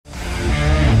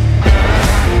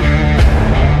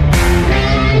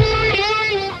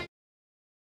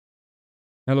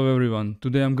Hello everyone,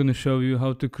 today I'm going to show you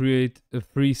how to create a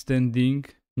freestanding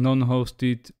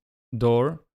non-hosted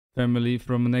door family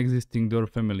from an existing door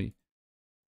family.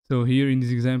 So here in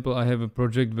this example I have a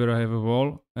project where I have a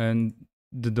wall and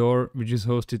the door which is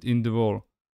hosted in the wall.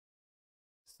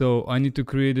 So I need to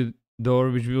create a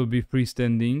door which will be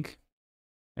freestanding,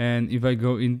 and if I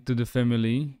go into the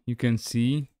family you can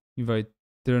see, if I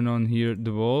turn on here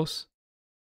the walls,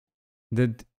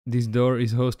 that this door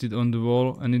is hosted on the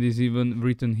wall, and it is even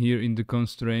written here in the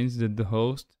constraints that the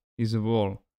host is a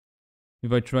wall.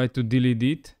 If I try to delete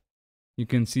it, you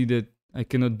can see that I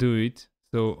cannot do it,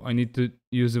 so I need to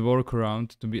use a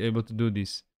workaround to be able to do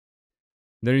this.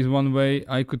 There is one way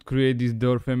I could create this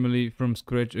door family from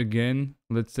scratch again,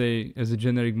 let's say as a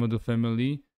generic model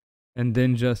family, and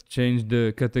then just change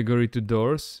the category to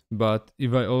doors. But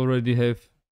if I already have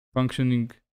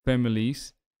functioning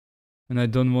families and I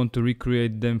don't want to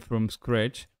recreate them from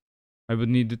scratch, I would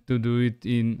need to do it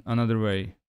in another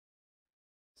way.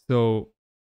 So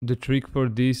the trick for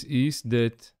this is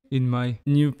that in my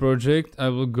new project, I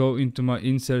will go into my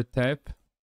Insert tab,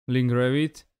 link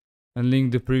Revit, and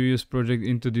link the previous project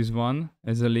into this one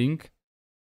as a link.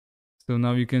 So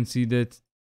now you can see that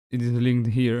it is linked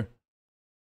here.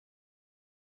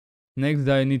 Next,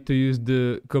 I need to use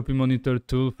the Copy Monitor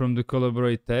tool from the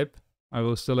Collaborate tab. I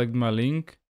will select my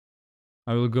link.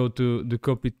 I will go to the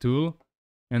copy tool,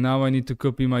 and now I need to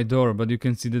copy my door, but you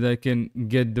can see that I can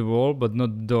get the wall but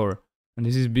not the door. And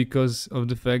this is because of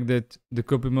the fact that the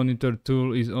copy monitor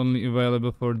tool is only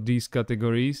available for these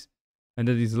categories, and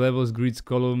that is levels, grids,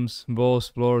 columns, walls,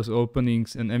 floors,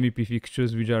 openings, and MEP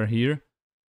fixtures, which are here.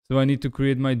 So I need to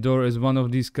create my door as one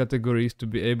of these categories to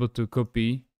be able to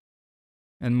copy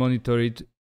and monitor it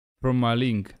from my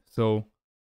link. So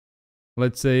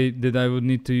let's say that I would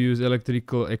need to use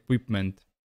electrical equipment.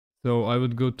 So I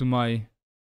would go to my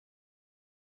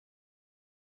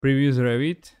previous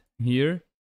Revit here.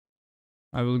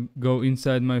 I will go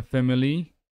inside my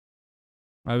family.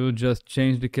 I will just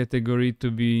change the category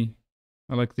to be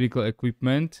electrical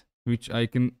equipment, which I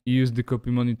can use the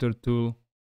copy monitor tool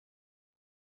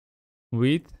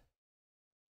with.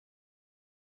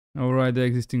 Override the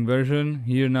existing version.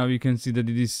 Here now you can see that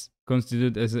it is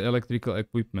considered as electrical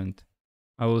equipment.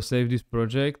 I will save this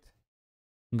project,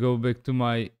 go back to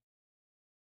my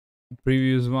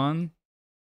previous one.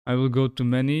 I will go to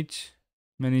manage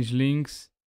links,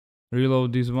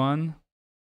 reload this one.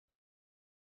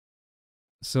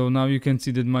 So now you can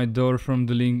see that my door from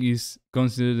the link is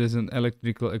considered as an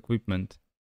electrical equipment.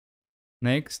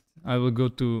 Next, I will go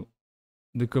to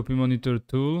the copy monitor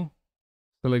tool,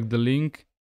 select the link,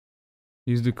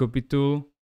 use the copy tool,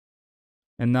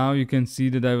 and now you can see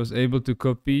that I was able to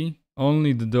copy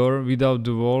only the door without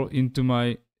the wall into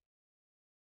my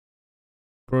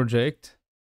project.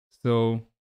 So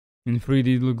in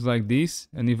 3D it looks like this,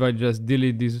 and if I just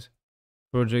delete this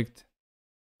project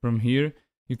from here,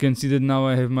 you can see that now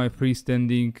I have my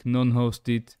freestanding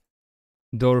non-hosted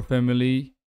door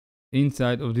family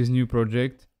inside of this new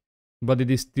project, but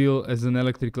it is still as an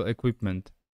electrical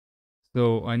equipment.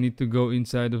 So I need to go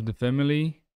inside of the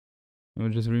family. I'll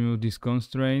just remove these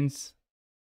constraints.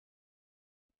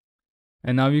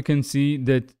 And now you can see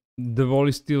that the wall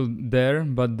is still there,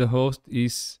 but the host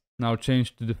is now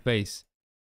changed to the face.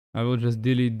 I will just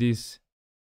delete this,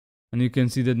 and you can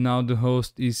see that now the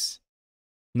host is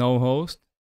no host.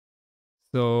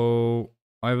 So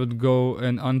I would go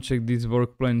and uncheck this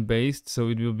work plane based, so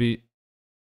it will be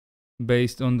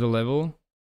based on the level,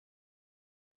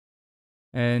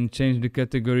 and change the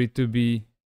category to be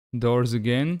doors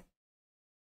again.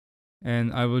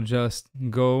 And I will just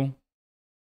go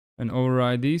and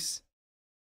override this.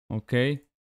 Okay.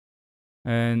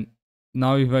 And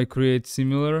now if I create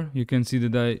similar, you can see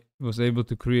that I was able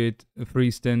to create a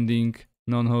freestanding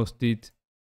non-hosted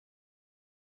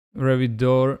Revit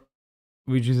door,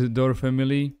 which is a door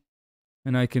family,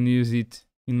 and I can use it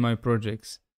in my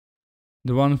projects.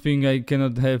 The one thing I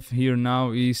cannot have here now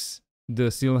is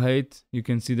the seal height. You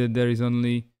can see that there is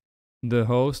only the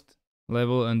host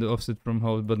level and the offset from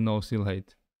host, but no seal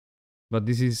height. But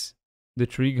this is the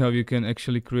trick how you can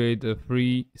actually create a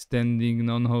freestanding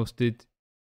non-hosted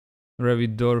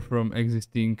Revit door from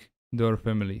existing door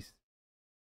families.